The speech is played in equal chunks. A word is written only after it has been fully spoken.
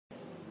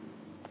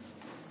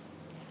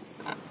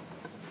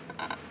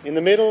In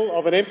the middle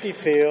of an empty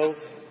field,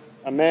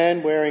 a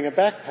man wearing a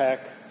backpack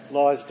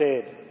lies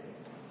dead.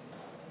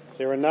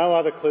 There are no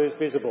other clues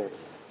visible.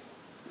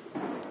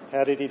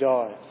 How did he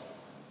die?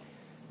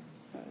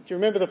 Do you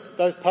remember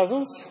those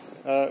puzzles?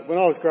 When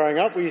I was growing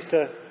up, we used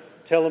to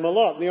tell them a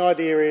lot. And the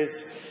idea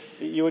is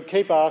you would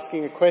keep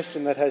asking a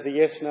question that has a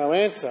yes-no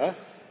answer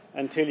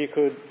until you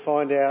could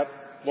find out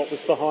what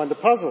was behind the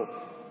puzzle.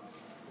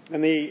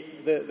 And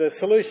the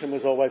solution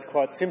was always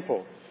quite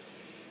simple.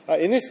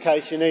 In this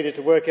case, you needed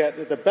to work out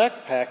that the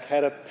backpack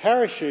had a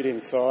parachute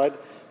inside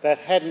that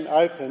hadn't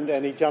opened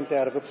and he jumped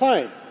out of a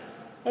plane.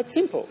 That's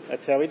simple.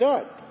 That's how he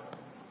died.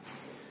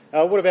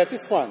 What about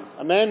this one?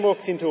 A man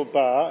walks into a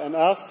bar and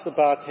asks the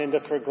bartender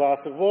for a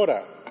glass of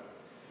water.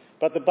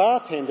 But the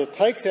bartender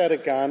takes out a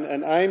gun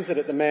and aims it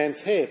at the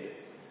man's head.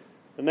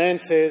 The man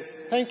says,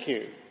 "Thank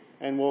you,"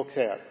 and walks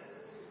out.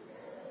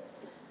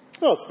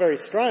 Well, it's very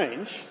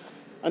strange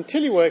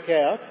until you work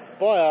out,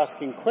 by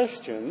asking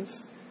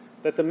questions,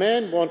 that the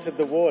man wanted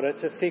the water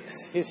to fix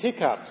his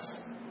hiccups.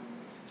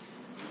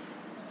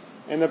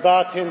 And the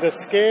bartender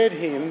scared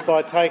him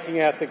by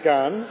taking out the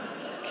gun,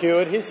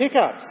 cured his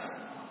hiccups.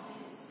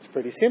 It's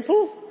pretty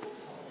simple.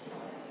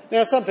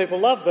 Now, some people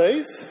love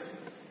these,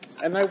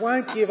 and they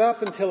won't give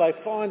up until they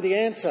find the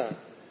answer.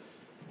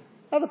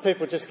 Other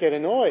people just get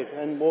annoyed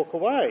and walk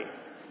away.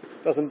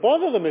 It doesn't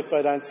bother them if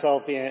they don't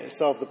solve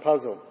the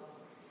puzzle.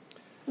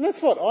 And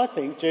that's what I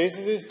think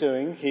Jesus is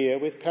doing here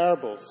with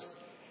parables.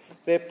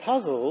 They're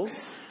puzzles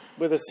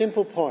with a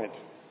simple point,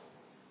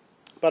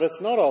 but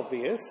it's not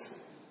obvious,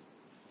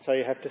 so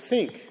you have to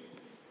think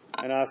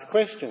and ask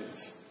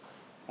questions.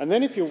 And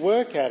then if you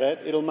work at it,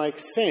 it'll make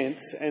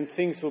sense and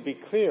things will be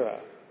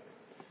clearer.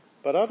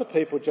 But other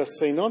people just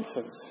see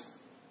nonsense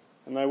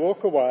and they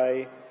walk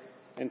away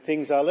and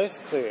things are less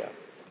clear.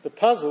 The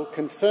puzzle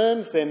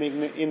confirms them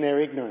in their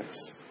ignorance.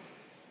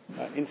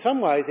 In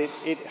some ways,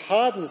 it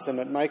hardens them,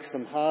 it makes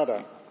them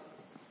harder.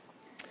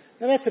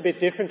 Now, that's a bit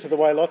different to the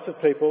way lots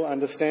of people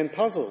understand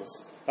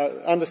parables. They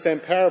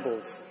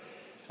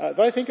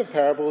think of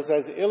parables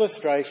as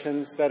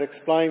illustrations that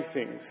explain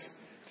things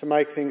to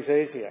make things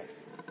easier.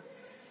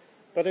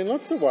 But in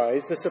lots of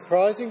ways, the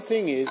surprising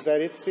thing is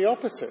that it's the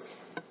opposite.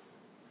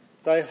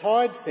 They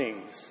hide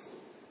things.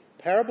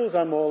 Parables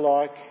are more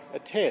like a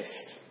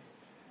test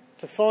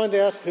to find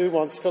out who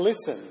wants to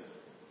listen.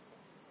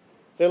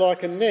 They're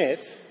like a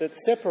net that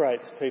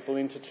separates people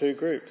into two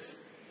groups: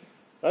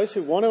 those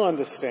who want to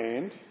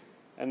understand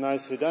and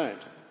those who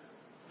don't.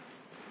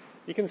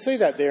 You can see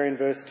that there in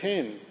verse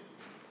 10.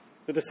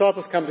 The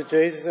disciples come to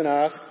Jesus and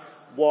ask,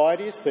 "Why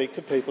do you speak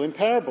to people in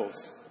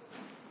parables?"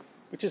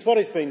 Which is what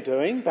he's been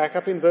doing. Back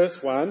up in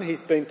verse 1,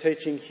 he's been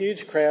teaching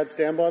huge crowds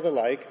down by the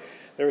lake.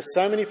 There are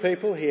so many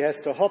people he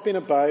has to hop in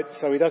a boat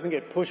so he doesn't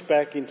get pushed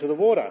back into the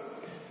water.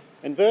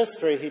 In verse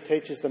 3, he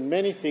teaches them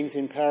many things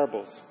in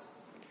parables.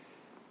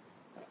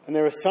 And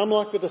there are some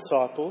like the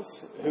disciples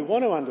who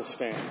want to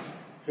understand,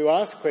 who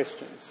ask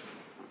questions.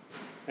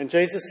 And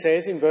Jesus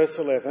says in verse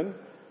 11,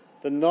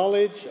 "The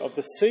knowledge of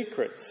the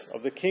secrets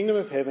of the kingdom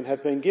of heaven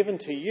have been given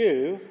to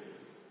you,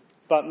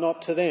 but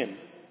not to them."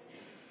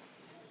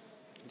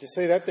 Do you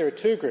see that? There are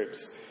two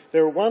groups.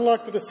 There are one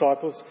like the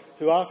disciples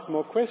who ask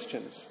more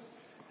questions,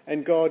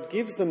 and God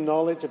gives them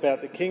knowledge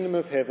about the kingdom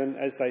of heaven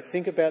as they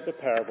think about the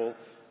parable,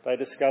 they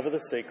discover the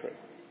secret.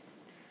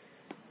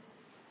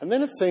 And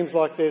then it seems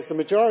like there's the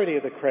majority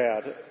of the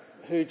crowd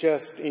who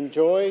just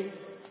enjoy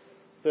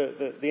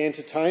the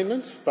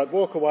entertainment, but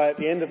walk away at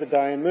the end of the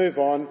day and move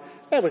on.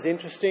 "That was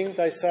interesting,"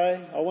 they say.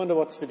 "I wonder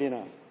what's for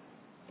dinner."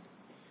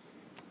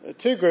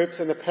 Two groups,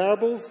 and the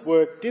parables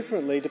work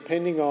differently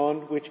depending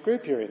on which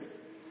group you're in.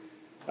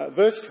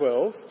 Verse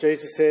 12,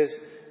 Jesus says,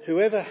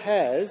 "Whoever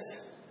has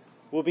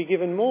will be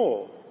given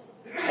more,"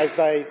 as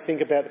they think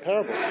about the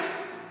parables,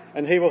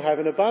 "and he will have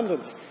an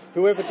abundance.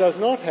 Whoever does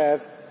not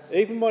have,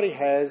 even what he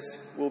has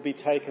will be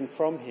taken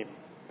from him."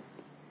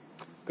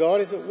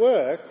 God is at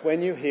work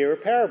when you hear a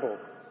parable.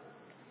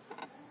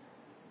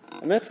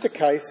 And that's the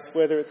case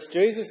whether it's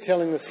Jesus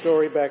telling the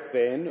story back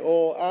then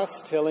or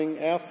us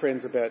telling our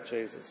friends about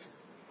Jesus.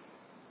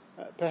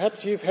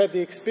 Perhaps you've had the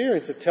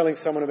experience of telling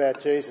someone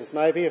about Jesus,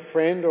 maybe a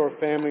friend or a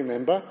family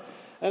member,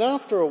 and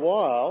after a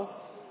while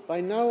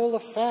they know all the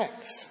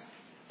facts.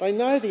 They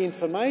know the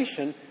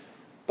information,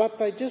 but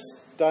they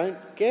just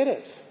don't get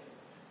it.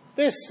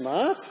 They're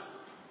smart.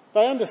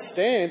 They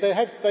understand.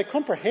 They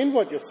comprehend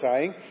what you're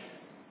saying,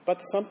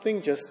 but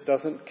something just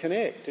doesn't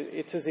connect.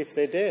 It's as if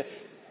they're deaf.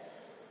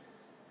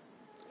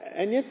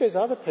 And yet there's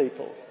other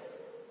people.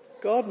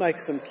 God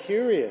makes them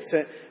curious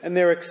and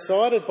they're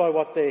excited by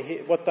what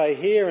they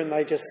hear and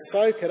they just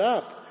soak it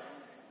up.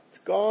 It's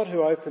God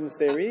who opens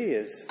their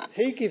ears.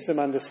 He gives them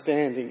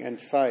understanding and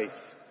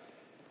faith.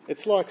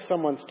 It's like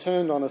someone's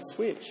turned on a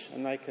switch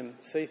and they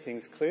can see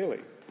things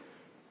clearly.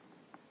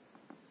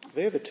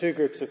 They're the two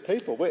groups of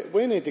people.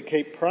 We need to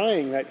keep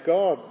praying that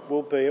God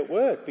will be at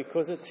work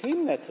because it's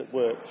him that's at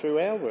work through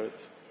our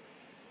words.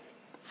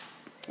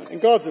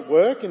 And God's at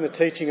work in the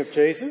teaching of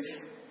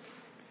Jesus.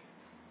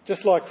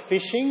 Just like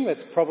fishing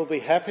that's probably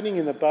happening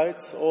in the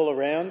boats all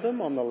around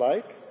them on the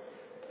lake.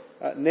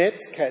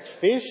 nets catch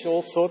fish,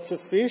 all sorts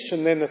of fish,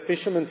 and then the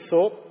fishermen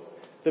sort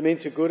them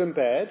into good and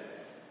bad.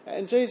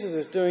 And Jesus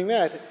is doing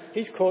that.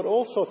 He's caught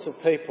all sorts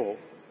of people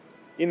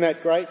in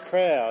that great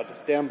crowd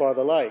down by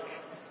the lake.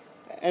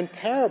 And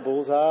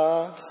parables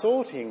are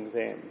sorting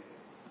them.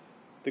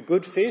 The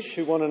good fish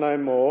who want to know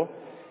more,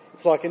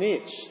 it's like an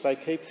itch. They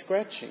keep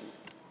scratching.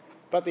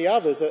 But the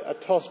others are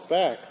tossed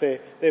back.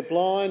 They're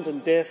blind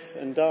and deaf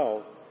and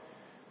dull.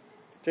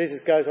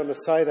 Jesus goes on to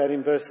say that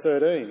in verse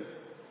 13.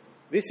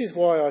 This is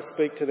why I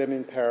speak to them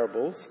in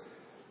parables.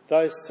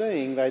 Though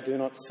seeing, they do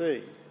not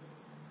see.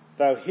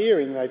 Though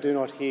hearing, they do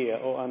not hear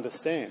or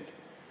understand.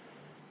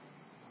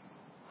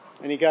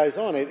 And he goes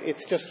on,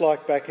 it's just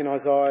like back in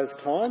Isaiah's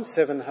time,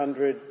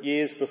 700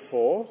 years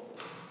before.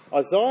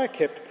 Isaiah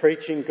kept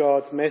preaching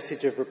God's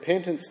message of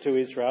repentance to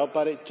Israel,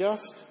 but it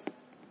just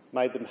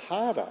made them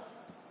harder.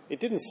 It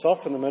didn't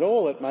soften them at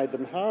all, it made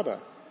them harder.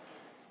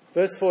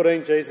 Verse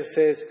 14, Jesus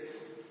says,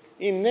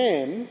 in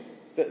them,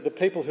 the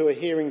people who are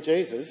hearing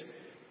Jesus,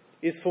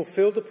 is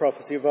fulfilled the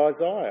prophecy of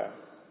Isaiah.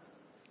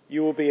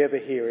 You will be ever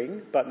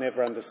hearing, but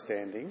never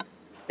understanding,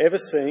 ever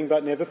seeing,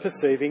 but never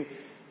perceiving,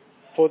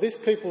 for this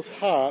people's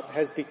heart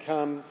has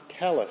become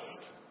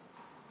calloused.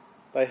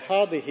 They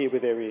hardly hear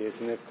with their ears,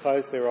 and they've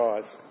closed their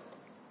eyes.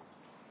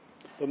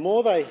 The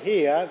more they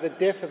hear, the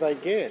deafer they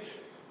get.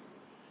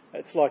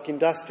 It's like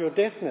industrial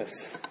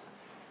deafness.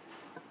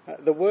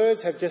 The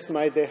words have just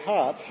made their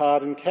hearts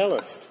hard and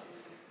calloused.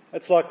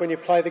 It's like when you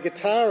play the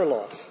guitar a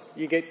lot.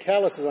 You get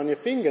calluses on your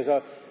fingers.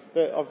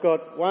 I've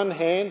got one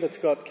hand that's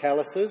got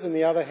calluses and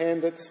the other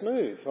hand that's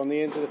smooth on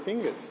the ends of the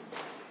fingers.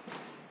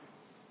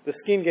 The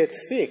skin gets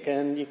thick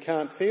and you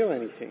can't feel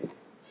anything.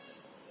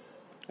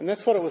 And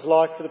that's what it was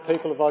like for the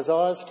people of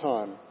Isaiah's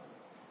time,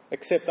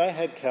 except they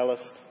had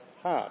calloused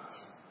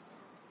hearts.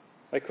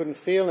 They couldn't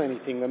feel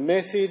anything. The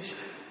message,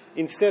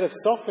 instead of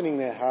softening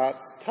their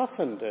hearts,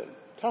 toughened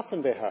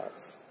their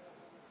hearts.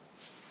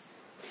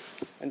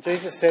 And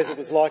Jesus says it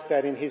was like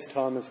that in his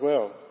time as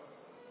well.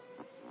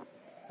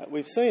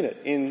 We've seen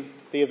it in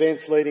the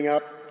events leading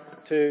up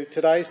to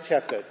today's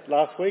chapter.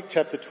 Last week,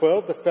 chapter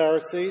 12, the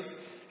Pharisees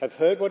have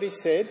heard what he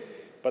said,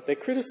 but they're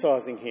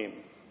criticising him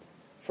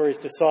for his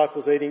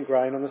disciples eating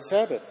grain on the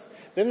Sabbath.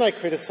 Then they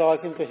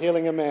criticise him for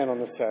healing a man on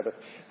the Sabbath.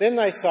 Then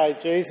they say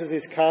Jesus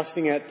is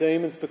casting out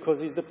demons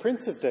because he's the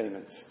prince of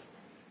demons.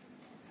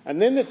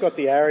 And then they've got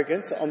the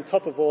arrogance, on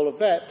top of all of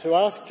that, to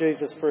ask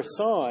Jesus for a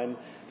sign,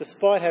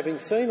 despite having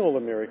seen all the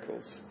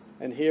miracles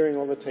and hearing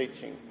all the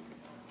teaching.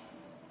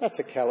 That's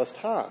a calloused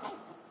heart.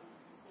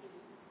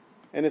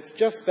 And it's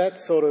just that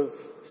sort of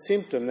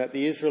symptom that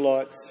the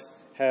Israelites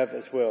have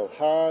as well.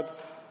 Hard,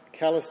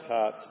 calloused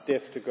hearts,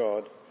 deaf to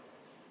God.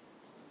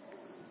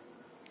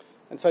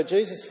 And so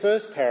Jesus'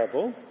 first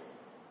parable,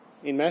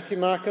 in Matthew,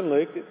 Mark and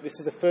Luke, this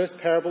is the first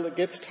parable that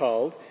gets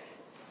told.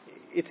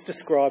 It's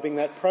describing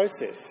that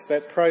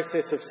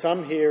process of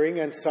some hearing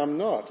and some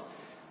not.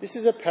 This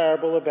is a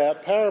parable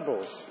about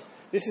parables.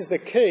 This is the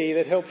key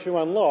that helps you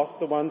unlock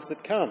the ones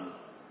that come.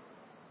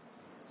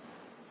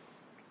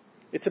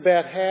 It's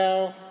about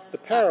how the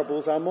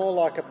parables are more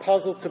like a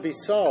puzzle to be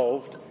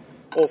solved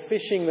or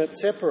fishing that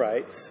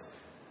separates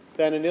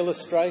than an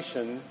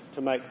illustration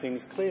to make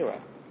things clearer.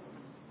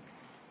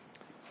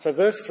 So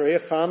verse 3, a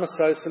farmer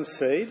sows some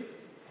seed.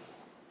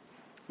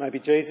 Maybe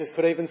Jesus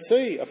could even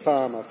see a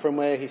farmer from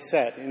where he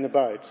sat in the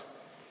boat.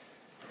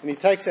 And he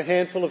takes a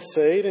handful of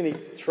seed and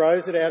he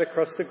throws it out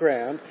across the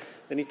ground.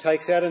 Then he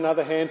takes out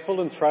another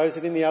handful and throws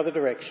it in the other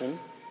direction.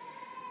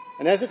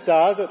 And as it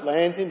does, it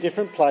lands in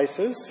different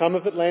places. Some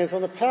of it lands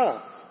on the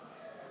path.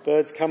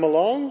 Birds come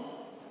along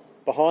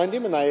behind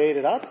him and they eat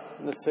it up,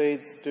 and the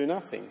seeds do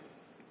nothing.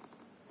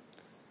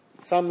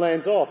 Some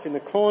lands off in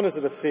the corners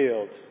of the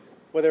field,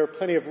 where there are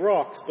plenty of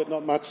rocks but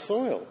not much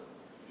soil.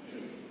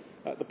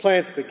 The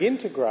plants begin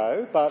to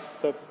grow, but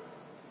the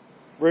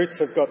roots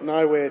have got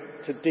nowhere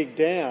to dig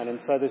down,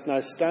 and so there's no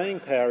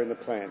staying power in the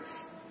plants.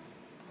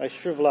 They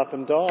shrivel up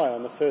and die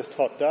on the first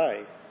hot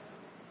day.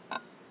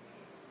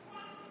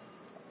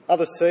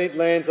 Other seed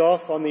lands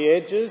off on the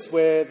edges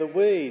where the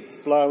weeds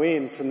blow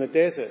in from the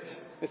desert.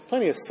 There's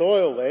plenty of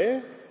soil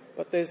there,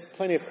 but there's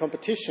plenty of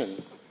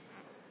competition.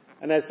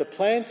 And as the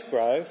plants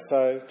grow,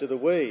 so do the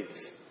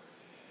weeds.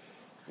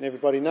 And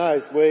everybody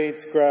knows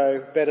weeds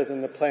grow better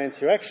than the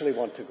plants you actually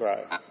want to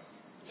grow. It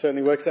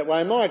certainly works that way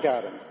in my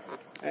garden.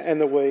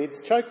 And the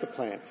weeds choke the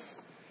plants.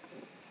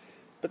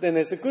 But then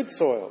there's the good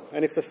soil.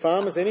 And if the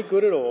farmer's any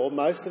good at all,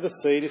 most of the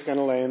seed is going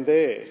to land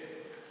there.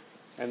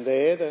 And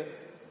there the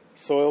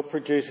soil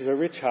produces a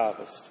rich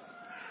harvest.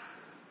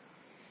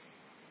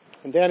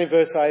 And down in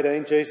verse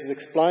 18, Jesus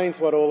explains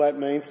what all that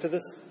means to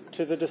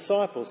the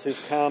disciples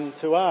who've come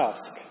to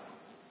ask.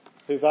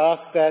 Who've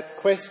asked that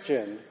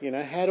question,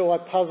 how do I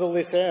puzzle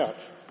this out?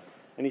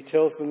 And he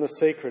tells them the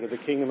secret of the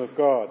kingdom of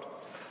God.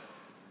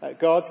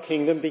 God's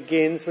kingdom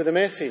begins with a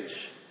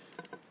message.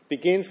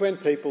 Begins when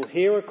people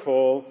hear a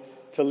call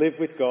to live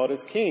with God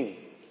as king.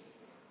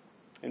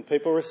 And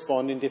people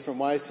respond in different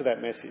ways to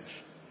that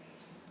message.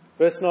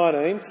 Verse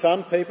 19,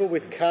 some people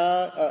with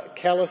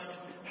calloused,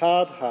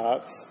 hard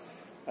hearts,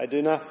 they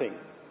do nothing.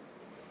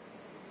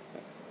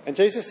 And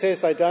Jesus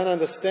says they don't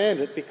understand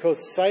it because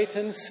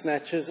Satan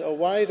snatches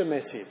away the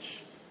message.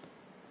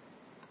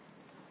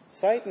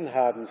 Satan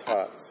hardens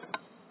hearts.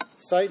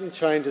 Satan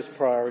changes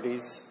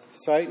priorities.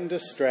 Satan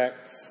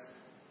distracts.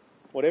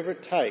 Whatever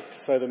it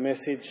takes so the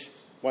message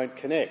won't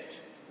connect.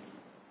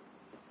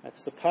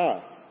 That's the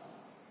path.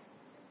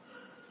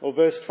 Or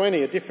verse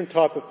 20, a different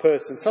type of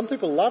person. Some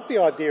people love the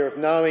idea of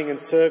knowing and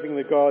serving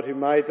the God who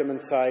made them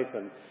and saved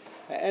them.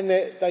 And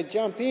they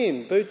jump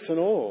in, boots and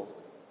all,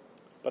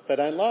 but they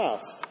don't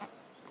last.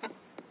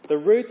 The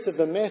roots of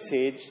the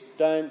message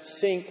don't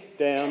sink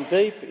down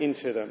deep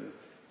into them.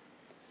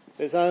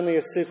 There's only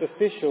a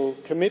superficial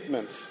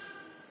commitment.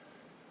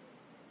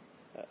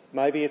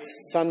 Maybe it's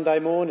Sunday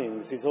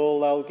mornings is all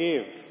they'll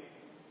give.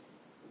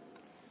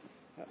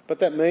 But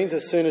that means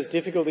as soon as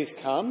difficulties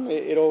come,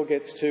 it all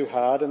gets too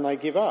hard and they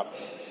give up.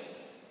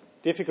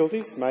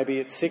 Difficulties, maybe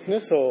it's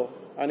sickness or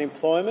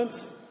unemployment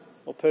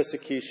or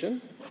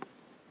persecution.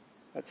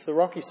 That's the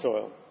rocky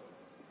soil.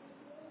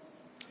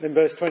 Then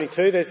verse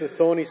 22, there's the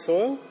thorny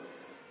soil.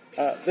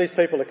 These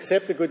people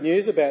accept the good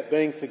news about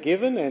being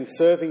forgiven and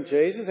serving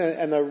Jesus,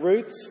 and the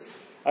roots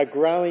are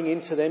growing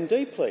into them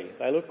deeply.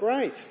 They look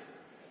great.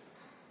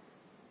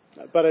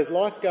 But as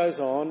life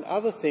goes on,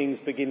 other things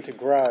begin to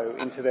grow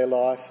into their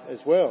life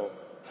as well.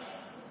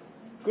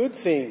 Good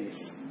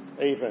things,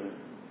 even,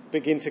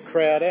 begin to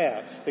crowd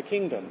out the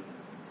kingdom.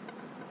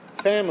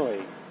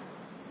 Family,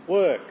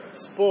 work,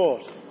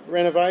 sport,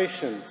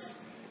 renovations,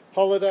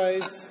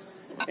 holidays,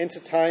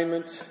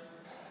 entertainment,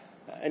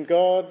 and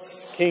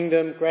God's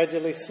kingdom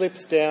gradually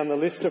slips down the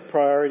list of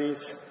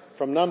priorities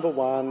from number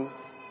 1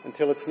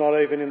 until it's not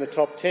even in the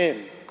top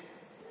 10.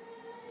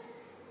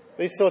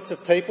 These sorts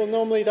of people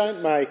normally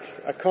don't make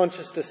a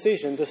conscious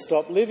decision to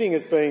stop living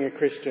as being a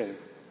Christian,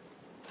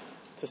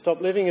 to stop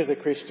living as a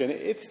Christian.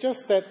 It's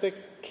just that the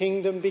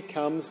kingdom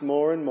becomes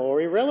more and more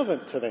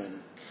irrelevant to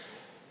them,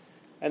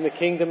 and the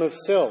kingdom of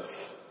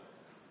self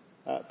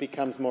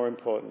becomes more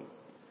important.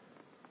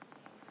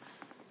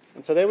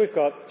 And so there we've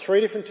got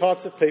 3 different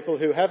types of people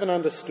who haven't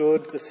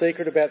understood the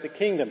secret about the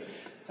kingdom.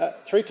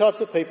 3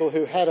 types of people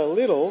who had a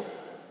little,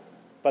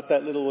 but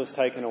that little was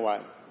taken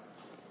away.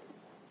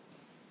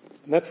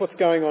 And that's what's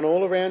going on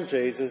all around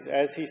Jesus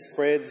as he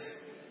spreads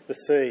the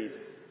seed.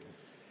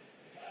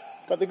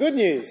 But the good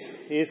news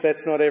is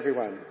that's not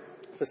everyone.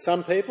 For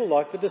some people,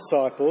 like the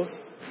disciples,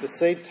 the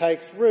seed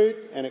takes root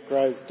and it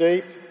grows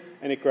deep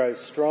and it grows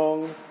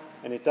strong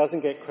and it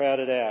doesn't get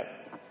crowded out.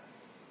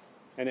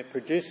 And it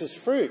produces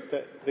fruit.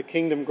 The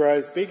kingdom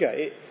grows bigger.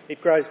 It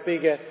grows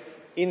bigger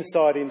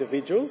inside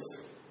individuals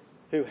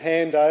who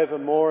hand over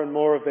more and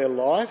more of their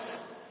life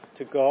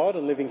to God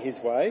and living his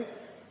way.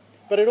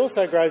 But it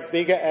also grows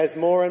bigger as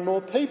more and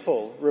more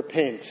people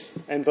repent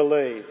and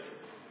believe.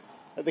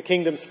 The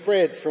kingdom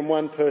spreads from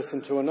one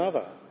person to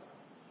another,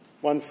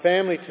 one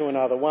family to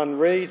another, one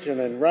region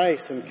and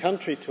race and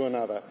country to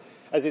another,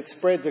 as it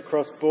spreads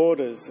across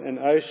borders and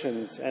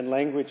oceans and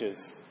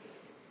languages.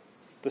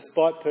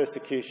 Despite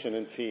persecution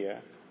and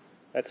fear,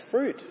 that's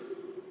fruit.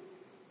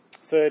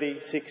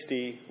 30,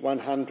 60,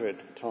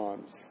 100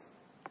 times.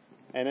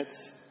 And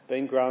it's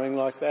been growing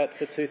like that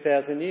for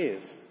 2,000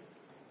 years.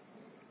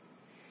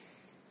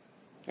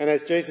 And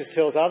as Jesus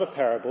tells other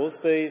parables,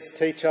 these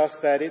teach us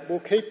that it will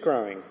keep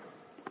growing.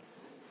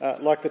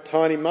 Like the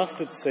tiny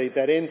mustard seed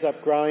that ends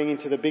up growing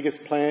into the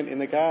biggest plant in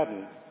the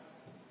garden.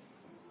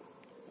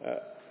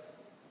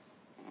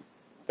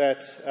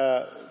 That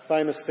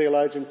famous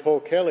theologian Paul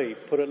Kelly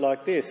put it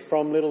like this: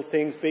 from little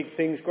things, big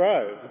things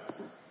grow.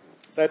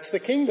 That's the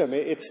kingdom.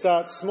 It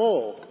starts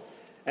small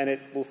and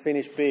it will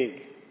finish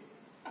big.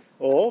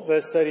 Or,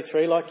 verse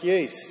 33, like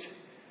yeast.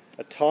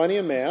 A tiny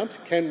amount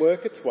can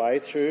work its way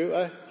through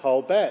a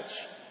whole batch.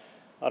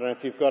 I don't know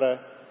if you've got a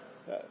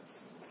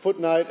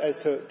footnote as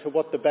to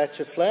what the batch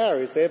of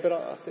flour is there, but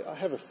I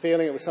have a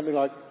feeling it was something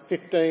like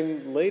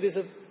 15 litres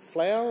of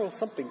flour or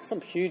something,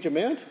 some huge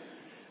amount.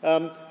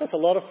 That's a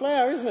lot of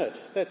flour, isn't it?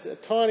 That's a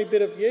tiny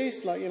bit of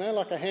yeast, like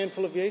a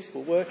handful of yeast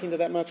will work into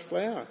that much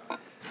flour.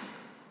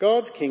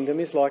 God's kingdom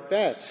is like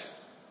that.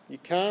 You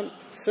can't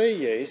see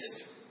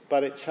yeast,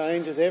 but it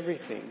changes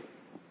everything.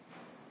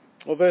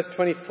 Or verse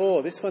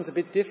 24, this one's a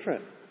bit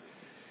different.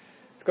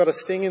 It's got a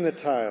sting in the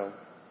tail.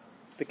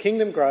 The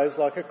kingdom grows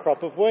like a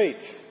crop of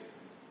wheat.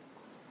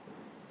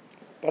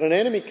 But an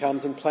enemy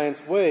comes and plants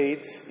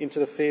weeds into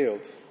the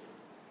field.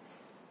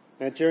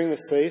 Now, during the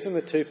season,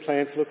 the two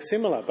plants look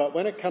similar, but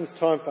when it comes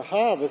time for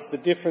harvest, the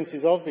difference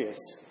is obvious.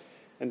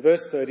 And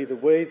verse 30, the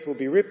weeds will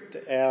be ripped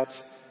out,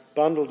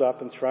 bundled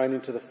up and thrown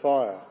into the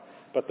fire.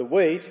 But the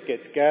wheat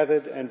gets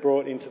gathered and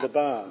brought into the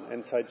barn.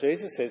 And so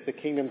Jesus says the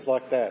kingdom's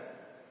like that.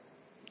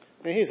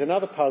 Now, here's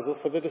another puzzle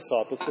for the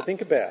disciples to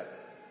think about.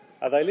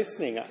 Are they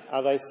listening?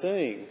 Are they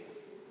seeing?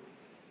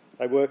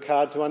 They work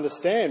hard to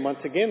understand.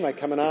 Once again, they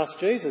come and ask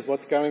Jesus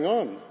what's going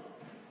on.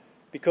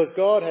 Because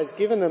God has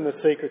given them the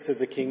secrets of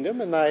the kingdom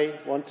and they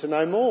want to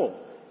know more.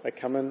 They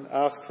come and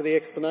ask for the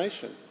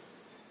explanation.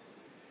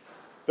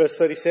 Verse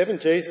 37,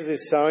 Jesus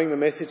is sowing the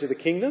message of the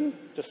kingdom,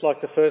 just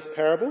like the first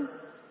parable.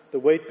 The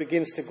wheat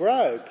begins to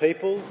grow,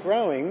 people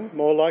growing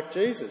more like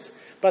Jesus.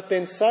 But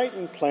then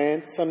Satan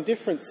plants some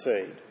different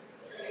seed.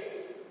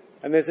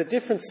 And there's a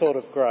different sort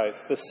of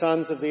growth, the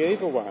sons of the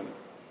evil one.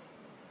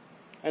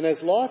 And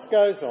as life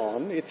goes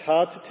on, it's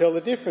hard to tell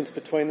the difference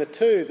between the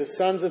two, the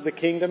sons of the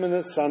kingdom and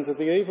the sons of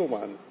the evil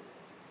one.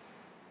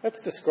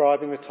 That's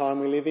describing the time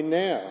we live in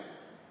now,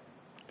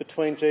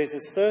 between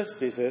Jesus' first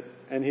visit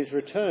and his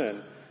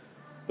return.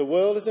 The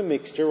world is a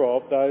mixture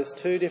of those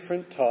two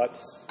different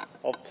types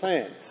of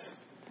plants,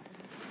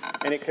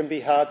 and it can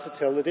be hard to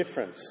tell the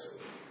difference.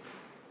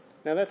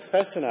 Now that's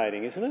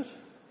fascinating, isn't it?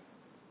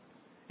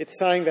 It's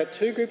saying that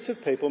two groups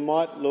of people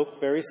might look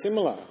very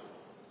similar.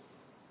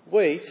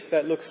 Wheat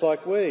that looks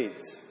like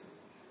weeds,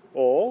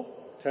 or,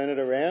 turn it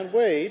around,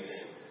 weeds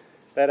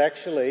that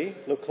actually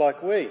look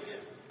like wheat.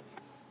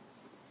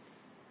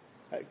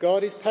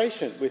 God is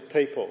patient with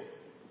people.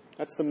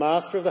 That's the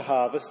master of the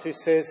harvest who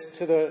says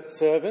to the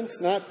servants,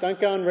 no, don't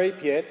go and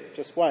reap yet,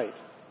 just wait.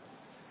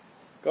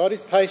 God is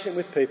patient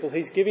with people.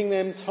 He's giving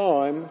them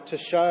time to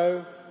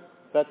show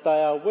that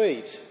they are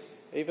wheat,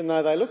 even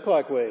though they look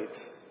like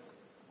weeds.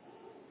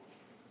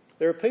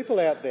 There are people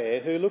out there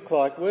who look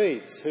like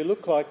weeds, who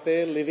look like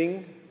they're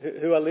living,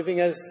 who are living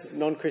as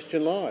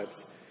non-Christian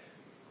lives.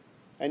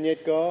 And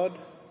yet God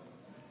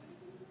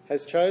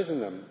has chosen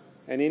them.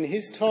 And in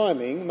his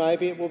timing,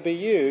 maybe it will be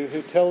you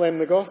who tell them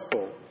the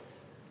gospel,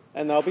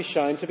 and they'll be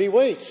shown to be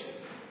wheat.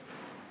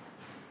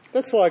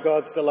 That's why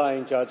God's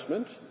delaying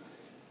judgment,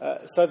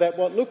 so that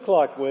what look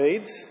like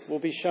weeds will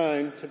be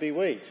shown to be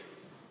wheat.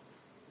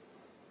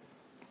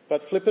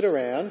 But flip it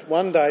around.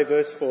 One day,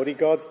 verse 40,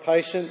 God's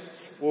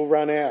patience will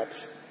run out.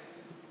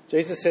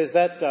 Jesus says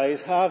that day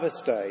is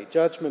harvest day,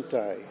 judgment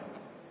day.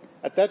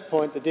 At that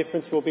point, the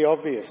difference will be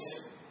obvious.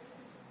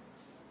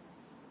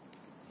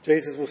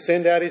 Jesus will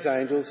send out his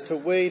angels to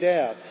weed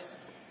out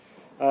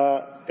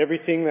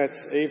everything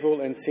that's evil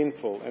and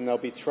sinful, and they'll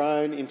be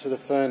thrown into the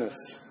furnace.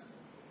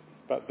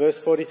 But verse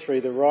 43,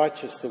 the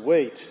righteous, the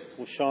wheat,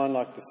 will shine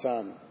like the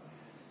sun.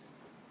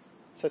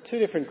 So two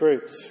different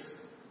groups.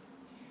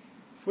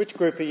 Which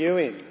group are you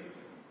in?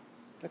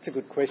 That's a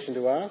good question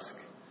to ask.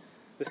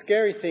 The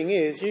scary thing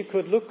is you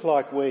could look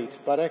like wheat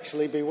but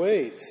actually be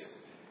weeds.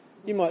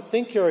 You might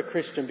think you're a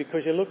Christian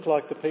because you look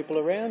like the people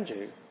around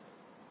you.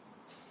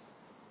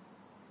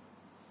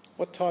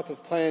 What type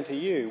of plant are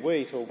you,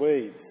 wheat or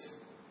weeds?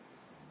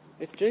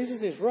 If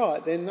Jesus is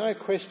right, then no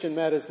question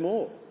matters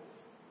more.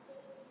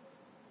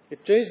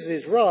 If Jesus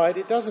is right,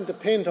 it doesn't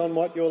depend on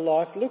what your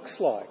life looks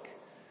like.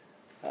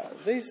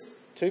 These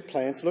two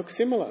plants look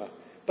similar.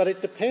 But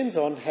it depends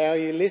on how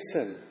you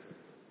listen,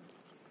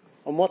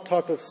 on what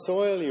type of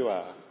soil you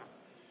are.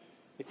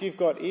 If you've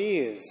got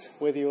ears,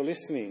 whether you're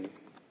listening,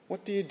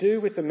 what do you do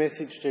with the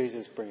message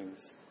Jesus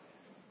brings?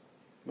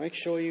 Make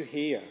sure you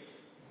hear.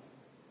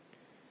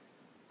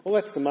 Well,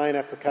 that's the main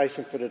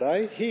application for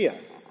today. Hear.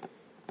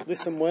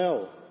 Listen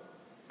well.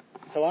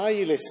 So are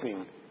you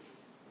listening?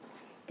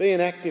 Be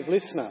an active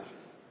listener.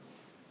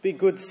 Be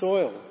good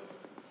soil.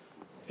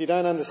 If you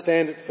don't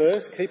understand it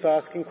first, keep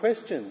asking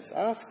questions.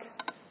 Ask.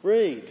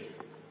 Read.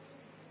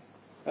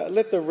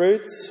 Let the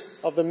roots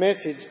of the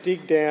message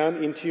dig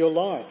down into your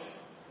life.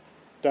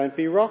 Don't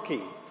be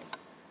rocky,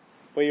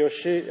 where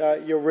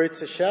your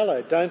roots are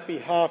shallow. Don't be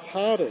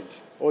half-hearted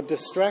or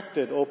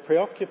distracted or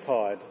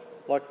preoccupied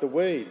like the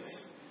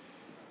weeds.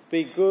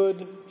 Be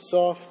good,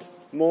 soft,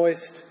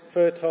 moist,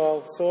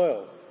 fertile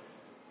soil.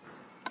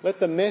 Let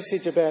the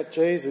message about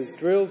Jesus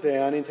drill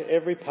down into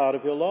every part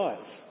of your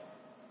life.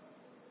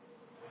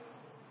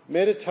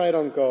 Meditate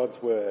on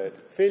God's word.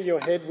 Fill your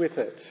head with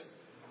it.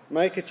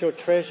 Make it your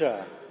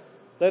treasure.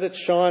 Let it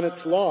shine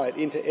its light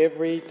into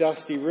every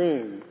dusty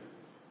room.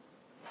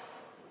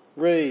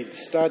 Read,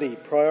 study,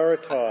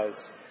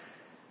 prioritise.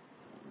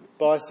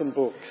 Buy some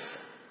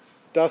books.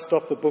 Dust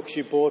off the books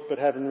you bought but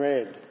haven't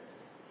read.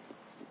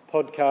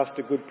 Podcast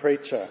a good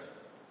preacher.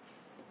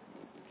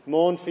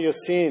 Mourn for your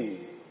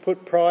sin.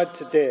 Put pride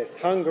to death.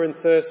 Hunger and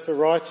thirst for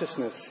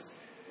righteousness.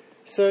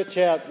 Search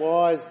out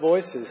wise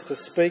voices to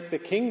speak the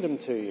kingdom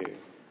to you.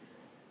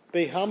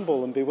 Be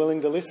humble and be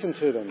willing to listen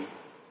to them.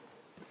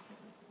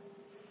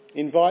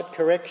 Invite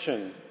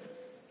correction.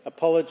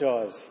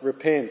 Apologise.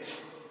 Repent.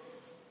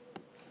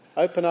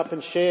 Open up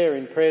and share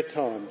in prayer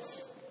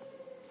times.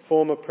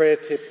 Form a prayer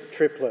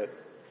triplet.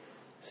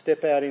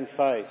 Step out in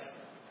faith.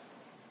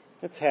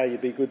 That's how you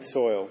be good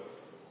soil.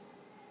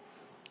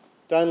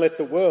 Don't let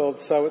the world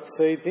sow its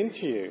seeds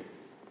into you.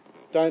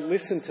 Don't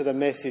listen to the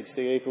message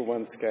the evil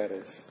one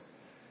scatters.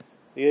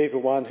 The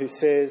evil one who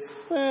says,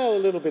 well, a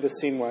little bit of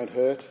sin won't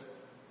hurt.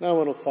 No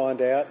one will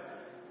find out.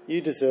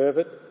 You deserve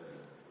it.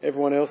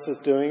 Everyone else is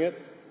doing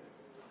it.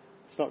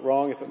 It's not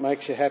wrong if it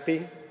makes you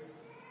happy.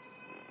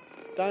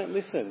 Don't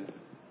listen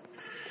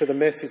to the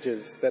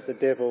messages that the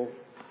devil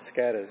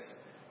scatters.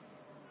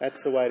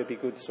 That's the way to be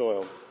good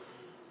soil.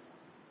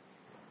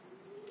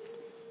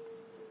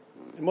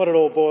 And what it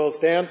all boils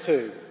down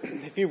to,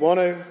 if you want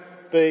to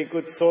be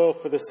good soil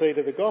for the seed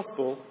of the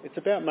gospel, it's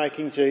about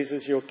making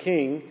Jesus your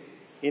king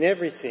in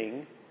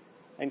everything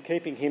and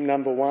keeping him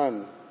number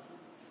one.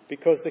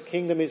 because the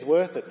kingdom is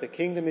worth it. The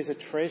kingdom is a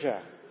treasure.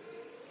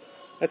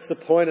 That's the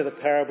point of the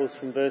parables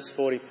from verse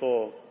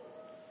 44.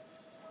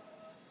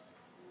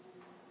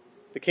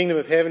 The kingdom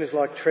of heaven is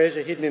like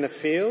treasure hidden in a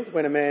field.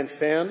 When a man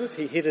found it,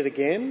 he hid it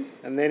again,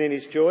 and then in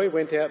his joy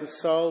went out and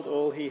sold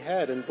all he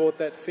had and bought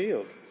that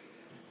field.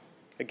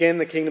 Again,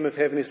 the kingdom of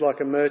heaven is like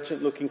a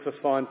merchant looking for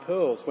fine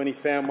pearls. When he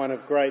found one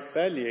of great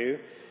value,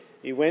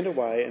 he went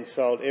away and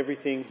sold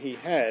everything he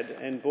had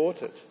and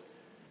bought it.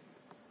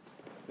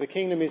 The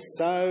kingdom is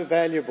so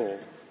valuable.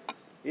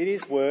 It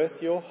is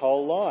worth your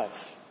whole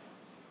life.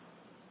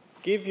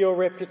 Give your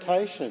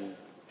reputation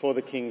for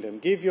the kingdom.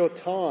 Give your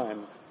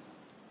time.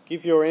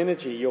 Give your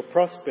energy, your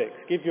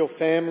prospects. Give your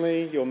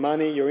family, your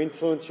money, your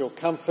influence, your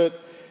comfort.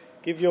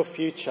 Give your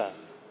future.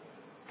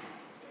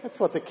 That's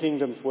what the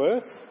kingdom's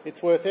worth.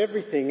 It's worth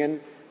everything,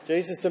 and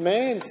Jesus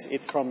demands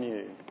it from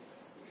you.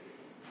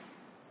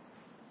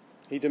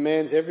 He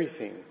demands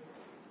everything.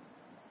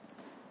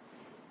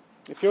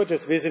 If you're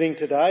just visiting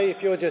today,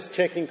 if you're just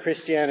checking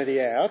Christianity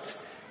out,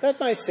 that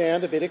may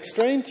sound a bit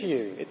extreme to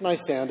you. It may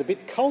sound a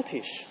bit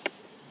cultish.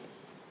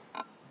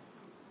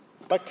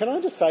 But can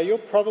I just say, you're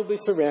probably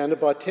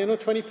surrounded by 10 or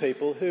 20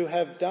 people who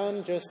have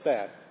done just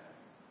that,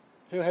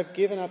 who have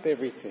given up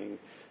everything,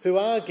 who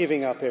are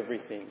giving up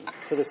everything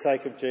for the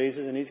sake of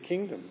Jesus and his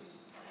kingdom.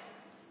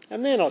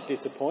 And they're not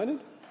disappointed.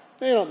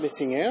 They're not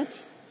missing out.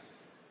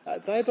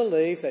 They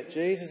believe that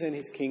Jesus and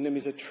his kingdom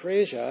is a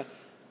treasure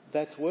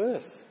that's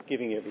worth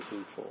giving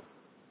everything for.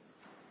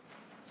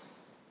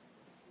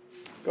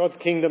 God's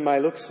kingdom may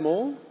look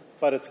small,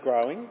 but it's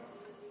growing.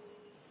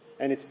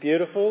 And it's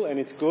beautiful and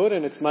it's good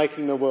and it's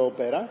making the world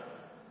better.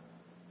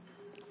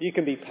 You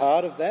can be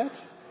part of that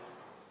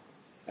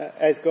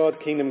as God's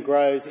kingdom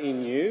grows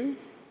in you,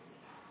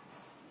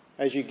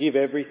 as you give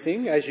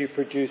everything, as you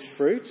produce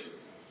fruit.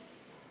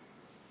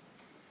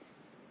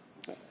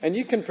 And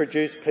you can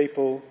produce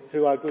people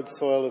who are good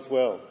soil as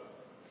well,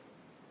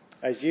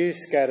 as you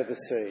scatter the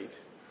seed.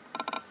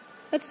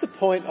 That's the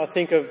point, I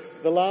think, of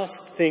the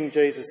last thing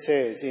Jesus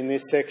says in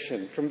this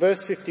section. From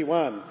verse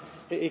 51,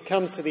 he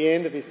comes to the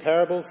end of his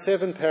parables,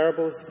 7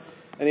 parables,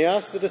 and he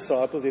asks the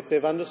disciples if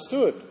they've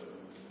understood.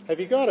 Have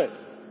you got it?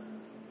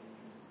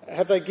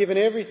 Have they given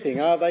everything?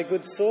 Are they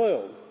good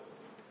soil?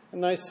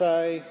 And they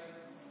say,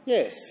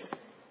 yes,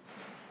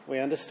 we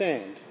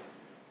understand.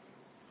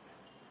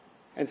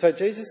 And so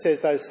Jesus says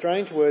those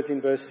strange words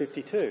in verse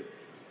 52.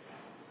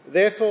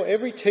 Therefore,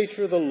 every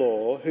teacher of the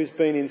law who's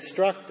been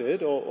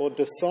instructed or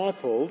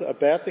discipled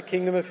about the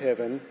kingdom of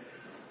heaven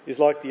is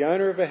like the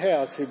owner of a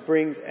house who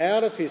brings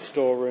out of his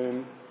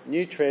storeroom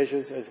new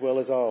treasures as well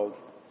as old.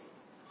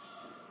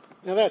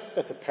 Now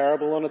that's a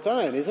parable on its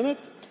own, isn't it?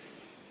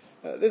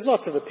 There's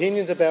lots of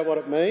opinions about what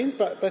it means,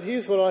 but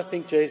here's what I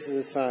think Jesus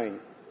is saying.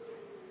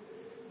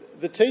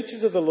 The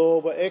teachers of the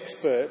law were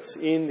experts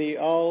in the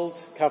old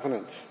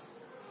covenant,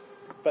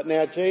 but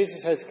now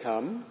Jesus has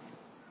come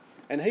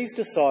and he's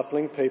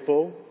discipling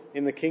people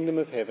in the kingdom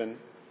of heaven.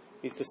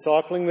 He's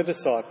discipling the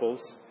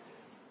disciples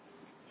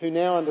who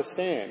now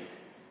understand,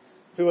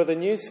 who are the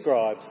new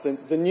scribes,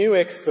 the new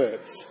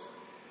experts,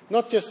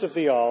 not just of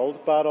the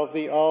old, but of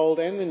the old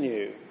and the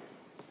new.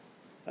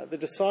 The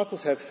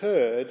disciples have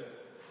heard,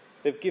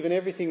 they've given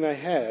everything they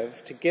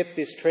have to get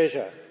this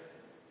treasure.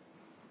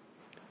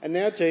 And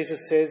now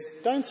Jesus says,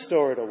 don't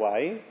store it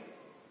away,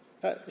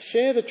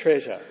 share the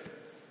treasure,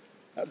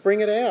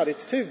 bring it out.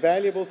 It's too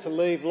valuable to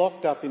leave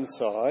locked up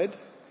inside.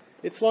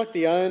 It's like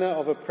the owner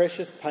of a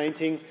precious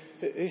painting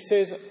who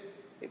says,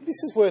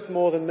 this is worth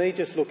more than me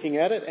just looking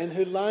at it, and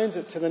who loans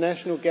it to the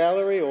National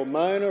Gallery or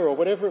Mona or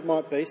whatever it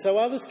might be so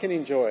others can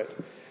enjoy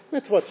it.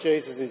 That's what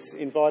Jesus is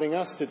inviting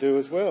us to do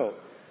as well.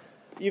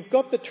 You've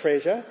got the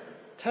treasure,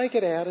 take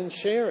it out and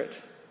share it.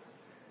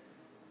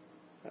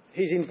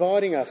 He's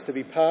inviting us to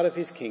be part of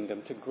his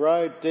kingdom, to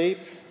grow deep,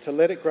 to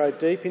let it grow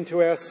deep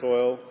into our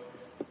soil,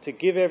 to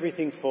give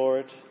everything for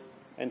it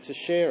and to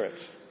share it.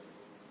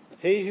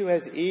 He who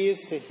has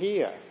ears to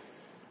hear,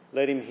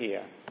 let him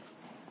hear.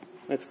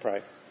 Let's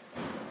pray.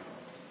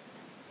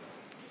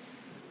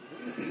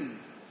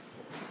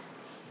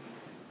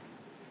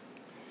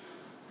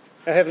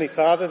 Our Heavenly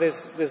Father,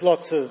 there's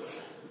lots of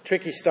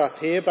tricky stuff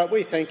here, but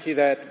we thank you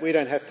that we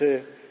don't have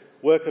to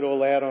work it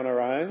all out on our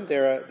own.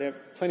 There are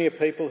plenty of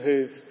people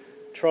who've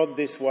trod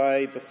this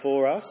way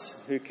before us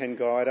who can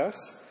guide us.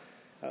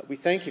 We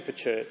thank you for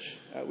church.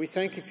 We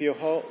thank you for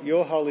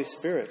your Holy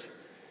Spirit.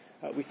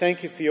 We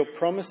thank you for your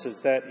promises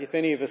that if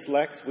any of us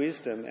lacks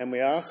wisdom and we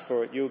ask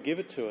for it, you'll give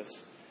it to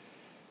us.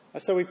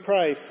 So we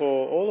pray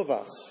for all of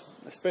us,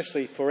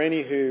 especially for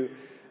any who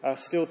are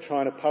still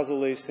trying to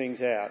puzzle these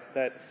things out,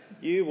 that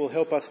you will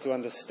help us to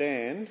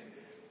understand,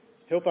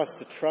 help us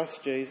to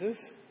trust Jesus,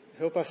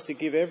 help us to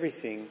give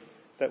everything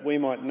that we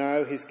might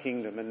know his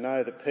kingdom and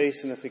know the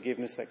peace and the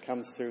forgiveness that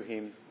comes through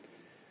him.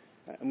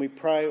 And we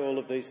pray all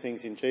of these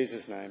things in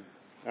Jesus' name.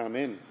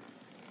 Amen.